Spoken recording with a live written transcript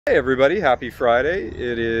Hey everybody, happy Friday.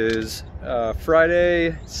 It is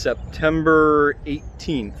Friday, September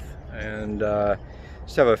 18th, and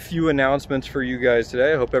just have a few announcements for you guys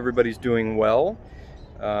today. I hope everybody's doing well.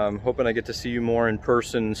 Hoping I get to see you more in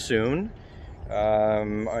person soon.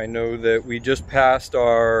 I know that we just passed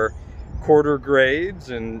our quarter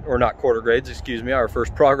grades, or not quarter grades, excuse me, our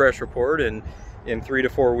first progress report, and in 3 to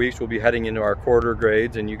 4 weeks we'll be heading into our quarter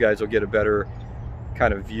grades, and you guys will get a better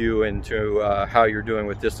kind of view into how you're doing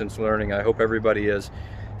with distance learning. I hope everybody has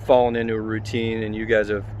fallen into a routine and you guys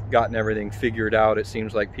have gotten everything figured out. It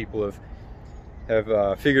seems like people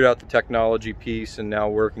have figured out the technology piece and now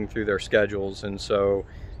working through their schedules. And so,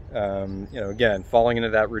 you know, again, falling into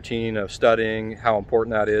that routine of studying, how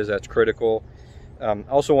important that is, that's critical. I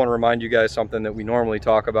also want to remind you guys something that we normally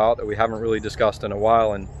talk about that we haven't really discussed in a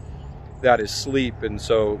while, and that is sleep. And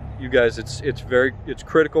so you guys, it's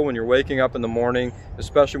critical when you're waking up in the morning,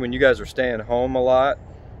 especially when you guys are staying home a lot,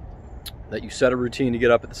 that you set a routine to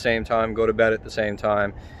get up at the same time, go to bed at the same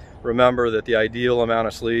time. Remember that the ideal amount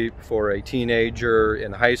of sleep for a teenager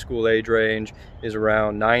in the high school age range is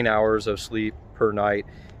around 9 hours of sleep per night,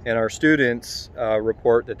 and our students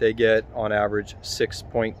report that they get on average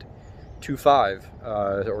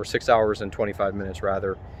 6.25 or 6 hours and 25 minutes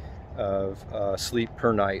rather of sleep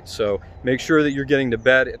per night. So make sure that you're getting to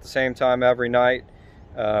bed at the same time every night.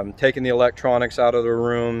 Taking the electronics out of the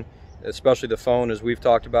room, especially the phone, as we've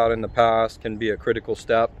talked about in the past, can be a critical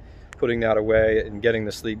step. Putting that away and getting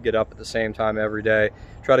the sleep, get up at the same time every day.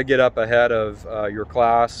 Try to get up ahead of your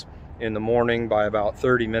class in the morning by about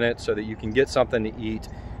 30 minutes so that you can get something to eat,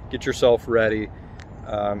 get yourself ready,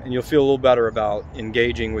 and you'll feel a little better about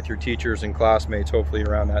engaging with your teachers and classmates hopefully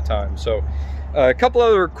around that time. So a couple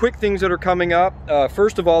other quick things that are coming up.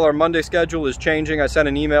 First of all, our Monday schedule is changing. I sent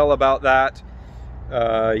an email about that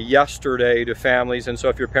yesterday to families, and so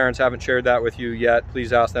if your parents haven't shared that with you yet,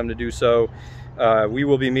 please ask them to do so. We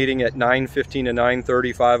will be meeting at 9:15 to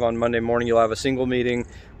 9:35 on Monday morning. You'll have a single meeting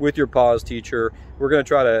with your PAWS teacher. We're going to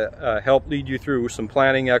try to help lead you through some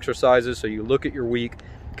planning exercises so you look at your week,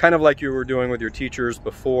 kind of like you were doing with your teachers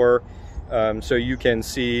before. So you can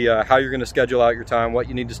see how you're going to schedule out your time, what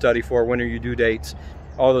you need to study for, when are your due dates,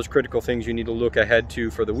 all those critical things you need to look ahead to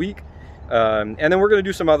for the week. And then we're going to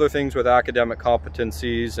do some other things with academic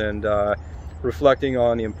competencies and reflecting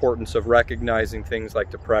on the importance of recognizing things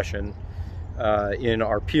like depression in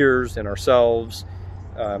our peers and ourselves,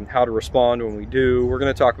 how to respond when we do. We're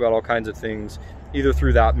going to talk about all kinds of things either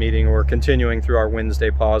through that meeting or continuing through our Wednesday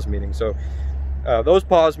PAWS meeting. So those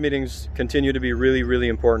PAWS meetings continue to be really, really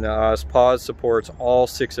important to us. PAWS supports all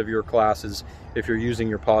 6 of your classes if you're using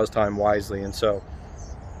your PAWS time wisely. And so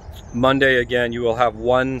Monday, again, you will have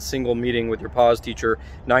one single meeting with your PAWS teacher,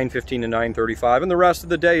 9:15 to 9:35, and the rest of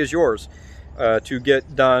the day is yours to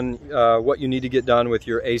get done what you need to get done with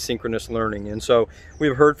your asynchronous learning. And so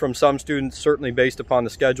we've heard from some students, certainly based upon the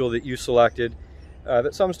schedule that you selected,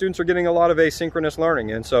 that some students are getting a lot of asynchronous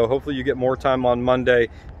learning, and so hopefully you get more time on Monday,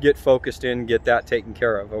 get focused in, get that taken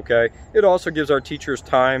care of, okay? It also gives our teachers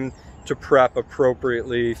time to prep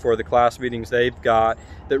appropriately for the class meetings they've got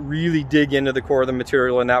that really dig into the core of the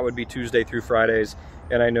material, and that would be Tuesday through Fridays,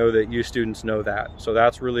 and I know that you students know that. So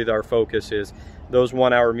that's really our focus, is those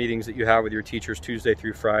 1-hour meetings that you have with your teachers Tuesday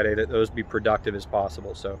through Friday, that those be productive as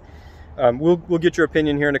possible. So we'll get your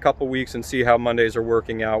opinion here in a couple weeks and see how Mondays are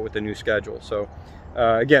working out with the new schedule. So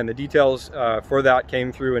again, the details for that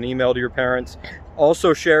came through an email to your parents.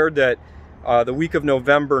 Also shared that the week of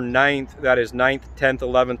November 9th, that is 9th, 10th,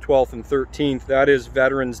 11th, 12th, and 13th, that is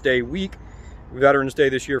Veterans Day week. Veterans Day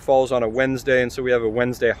this year falls on a Wednesday, and so we have a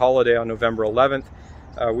Wednesday holiday on November 11th.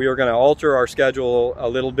 We are going to alter our schedule a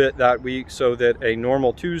little bit that week so that a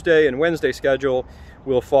normal Tuesday and Wednesday schedule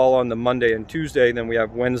will fall on the Monday and Tuesday. Then we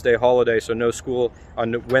have Wednesday holiday, so no school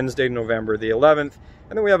on Wednesday, November the 11th.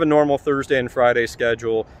 And then we have a normal Thursday and Friday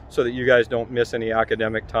schedule so that you guys don't miss any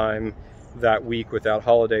academic time that week with that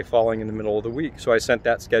holiday falling in the middle of the week. So I sent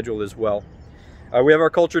that schedule as well. We have our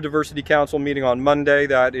Culture Diversity Council meeting on Monday.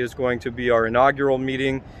 That is going to be our inaugural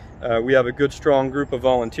meeting. We have a good, strong group of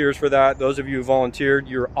volunteers for that. Those of you who volunteered,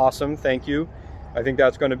 you're awesome. Thank you. I think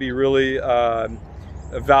that's going to be really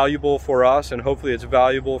valuable for us, and hopefully it's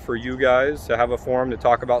valuable for you guys to have a forum to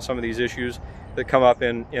talk about some of these issues that come up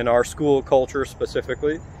in our school culture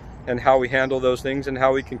specifically, and how we handle those things and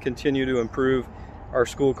how we can continue to improve our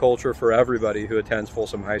school culture for everybody who attends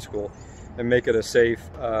Folsom High School and make it a safe,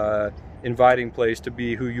 inviting place to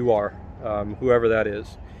be who you are, whoever that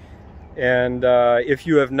is. And if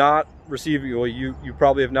you have not received, well, you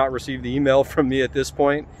probably have not received the email from me at this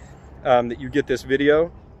point that you get this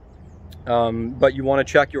video, but you want to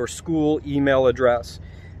check your school email address.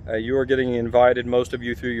 You are getting invited, most of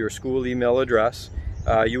you, through your school email address.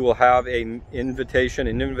 You will have an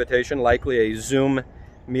invitation, likely a Zoom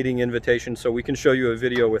meeting invitation, so we can show you a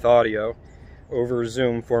video with audio over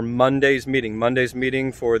Zoom for Monday's meeting. Monday's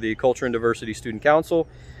meeting for the Culture and Diversity Student Council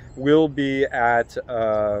will be at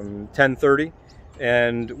 10:30,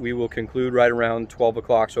 and we will conclude right around 12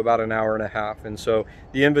 o'clock, so about an hour and a half. And so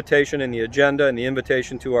the invitation and the agenda and the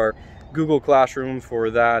invitation to our Google Classroom for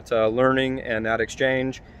that learning and that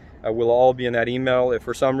exchange will all be in that email. If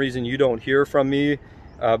for some reason you don't hear from me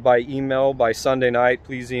by email by Sunday night,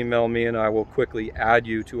 please email me and I will quickly add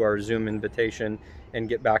you to our Zoom invitation and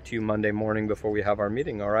get back to you Monday morning before we have our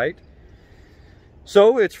meeting, all right?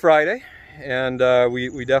 So it's Friday, and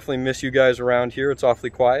we definitely miss you guys around here. It's awfully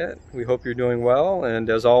quiet. We hope you're doing well, and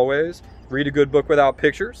as always, read a good book without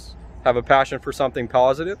pictures. Have a passion for something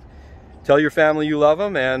positive. Tell your family you love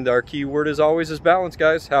them, and our key word as always is balance,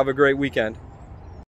 guys. Have a great weekend.